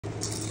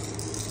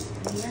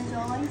He is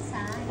all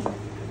excited,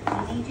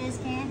 and he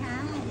just can't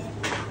hide it.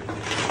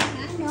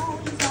 I know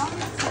he's all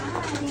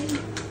excited,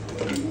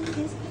 and he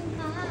just can't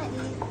hide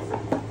it.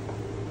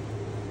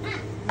 Ah,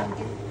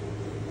 Lincoln.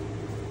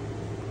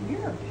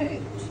 You're a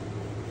pooch.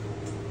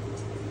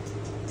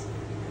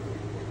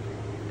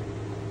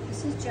 This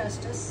is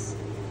Justice.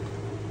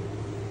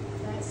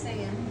 That's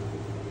Sam.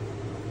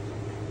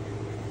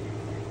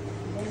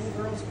 Then the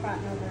girl's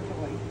fighting over a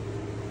toy.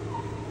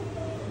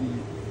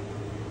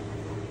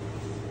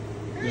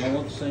 Yeah, I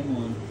want the same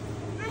one.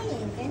 Hi,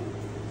 Lincoln.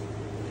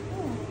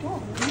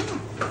 Oh,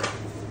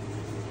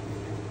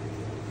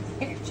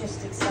 They're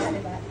just excited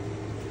about it.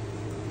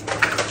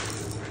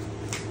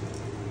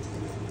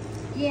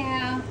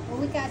 Yeah, well,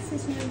 we got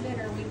this new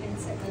litter we've been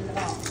sitting in the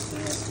box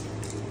with.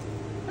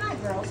 Hi,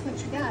 girls. What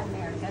you got,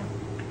 America?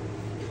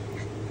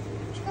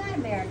 What you got,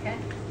 America?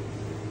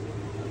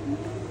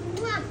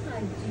 What I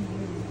do?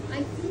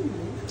 I see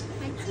you.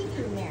 I see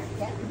you,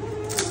 America.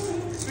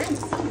 I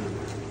see you.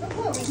 Look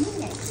over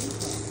here, I see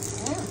you.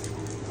 Yeah.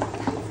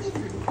 I see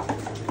you.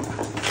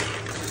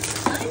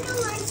 I know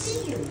I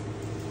see you.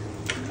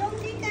 Don't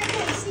think I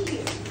don't see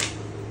you.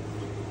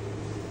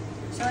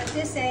 So at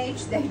this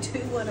age, they do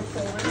want to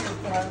pull on your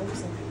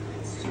clothes, and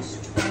it's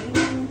just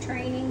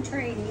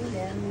training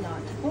them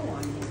not to pull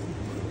on you.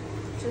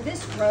 So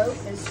this rope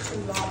is too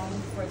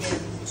long for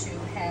them to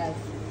have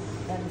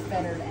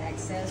unfettered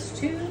access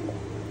to.